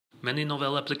Many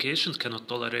novel applications cannot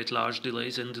tolerate large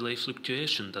delays and delay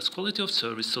fluctuation, thus quality of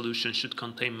service solutions should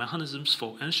contain mechanisms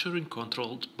for ensuring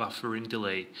controlled buffering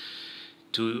delay.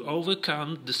 To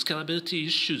overcome the scalability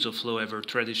issues of low-ever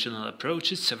traditional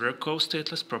approaches, several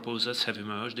core-stateless proposals have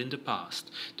emerged in the past.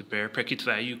 The pair packet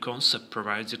value concept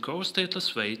provides a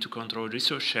core-stateless way to control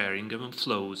resource sharing among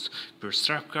flows. Per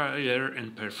structure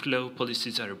and per flow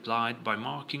policies are applied by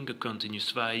marking a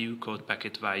continuous value called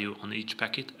packet value on each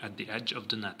packet at the edge of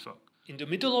the network. In the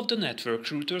middle of the network,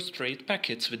 routers trade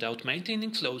packets without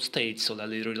maintaining flow states,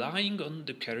 solely relying on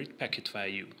the carried packet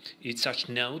value. Each such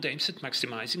node aims at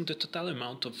maximizing the total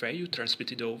amount of value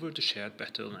transmitted over the shared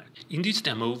bottleneck. In this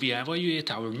demo, we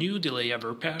evaluate our new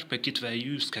delay-ever pair packet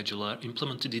value scheduler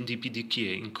implemented in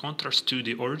DPDK. In contrast to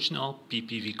the original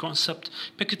PPV concept,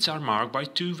 packets are marked by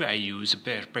two values: a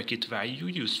pair packet value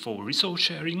used for resource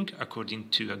sharing according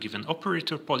to a given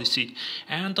operator policy,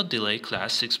 and a delay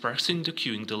class expressing the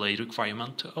queuing delay requirement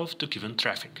of the given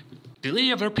traffic.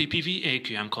 Delay-ever PPV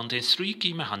AQM contains three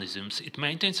key mechanisms. It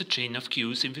maintains a chain of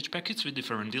queues in which packets with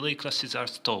different delay classes are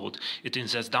stored. It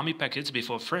inserts dummy packets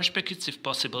before fresh packets if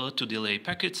possible to delay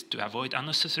packets to avoid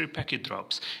unnecessary packet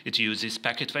drops. It uses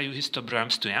packet value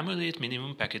histograms to emulate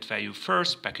minimum packet value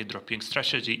first packet dropping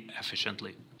strategy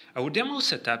efficiently. Our demo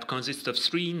setup consists of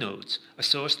three nodes: a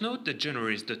source node that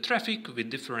generates the traffic with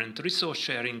different resource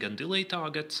sharing and delay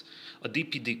targets, a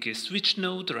DPDK switch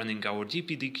node running our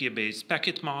DPDK-based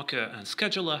packet marker and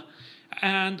scheduler,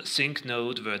 and a sync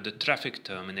node where the traffic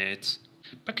terminates.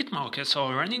 Packet markers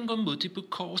are running on multiple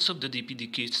cores of the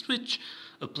DPDK switch,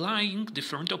 applying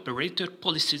different operator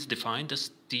policies defined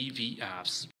as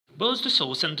TVFs. Both the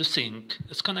source and the sink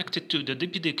is connected to the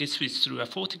DPDK switch through a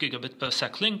 40 Gbps per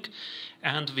sec link,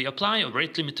 and we apply a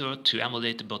rate limiter to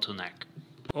emulate the bottleneck.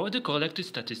 All the collected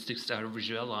statistics are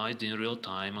visualized in real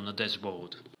time on a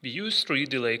dashboard. We use three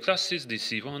delay classes: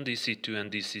 DC1, DC2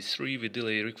 and DC3 with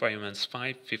delay requirements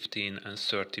 5, 15 and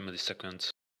 30 milliseconds.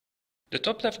 The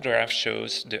top left graph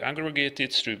shows the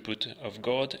aggregated throughput of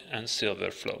gold and silver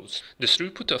flows. The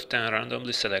throughput of 10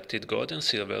 randomly selected gold and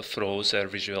silver flows are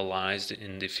visualized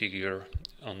in the figure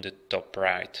on the top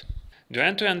right. The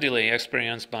end-to-end delay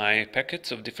experienced by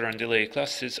packets of different delay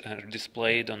classes are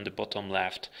displayed on the bottom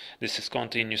left. This is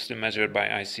continuously measured by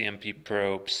ICMP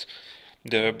probes.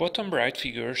 The bottom right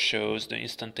figure shows the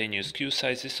instantaneous queue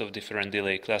sizes of different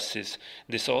delay classes.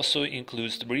 This also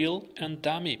includes real and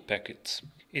dummy packets.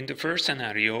 In the first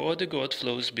scenario, all the gold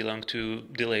flows belong to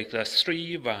delay class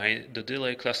 3, while the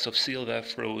delay class of silver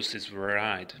flows is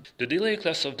varied. The delay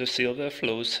class of the silver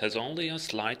flows has only a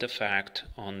slight effect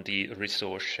on the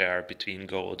resource share between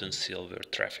gold and silver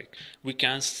traffic. We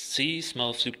can see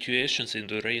small fluctuations in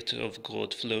the rate of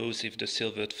gold flows if the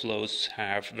silver flows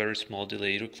have very small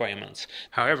delay requirements.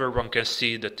 However, one can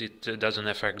see that it doesn't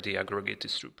affect the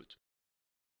aggregated throughput.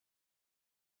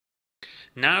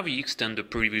 Now we extend the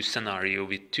previous scenario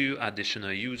with two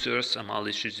additional users: a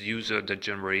malicious user that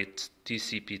generates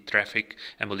TCP traffic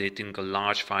emulating a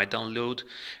large file download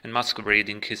and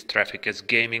masquerading his traffic as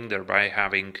gaming, thereby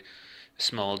having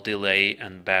small delay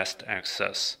and best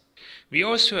access. We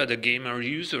also had a gamer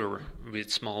user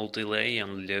with small delay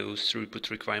and low throughput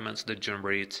requirements that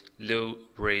generates low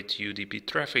rate UDP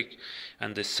traffic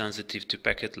and is sensitive to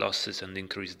packet losses and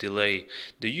increased delay.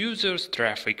 The user's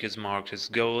traffic is marked as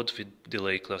gold with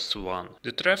delay class 1.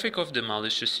 The traffic of the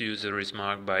malicious user is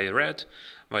marked by red,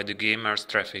 while the gamer's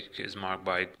traffic is marked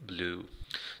by blue.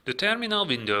 The terminal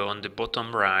window on the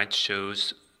bottom right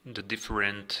shows the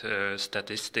different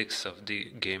statistics of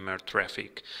the gamer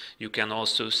traffic. You can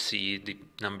also see the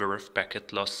number of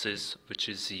packet losses, which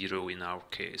is 0 in our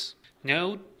case.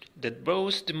 Note that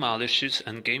both the malicious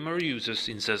and gamer users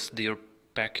insert their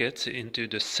packets into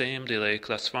the same delay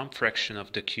class 1 fraction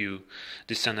of the queue.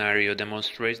 This scenario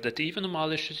demonstrates that even a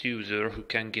malicious user who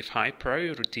can give high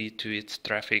priority to its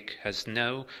traffic has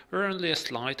no or only a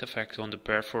slight effect on the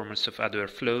performance of other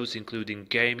flows, including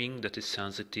gaming that is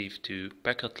sensitive to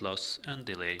packet loss and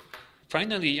delay.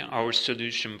 Finally, our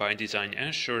solution by design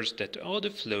ensures that all the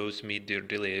flows meet their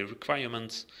delay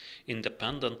requirements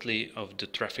independently of the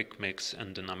traffic mix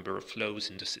and the number of flows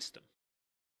in the system.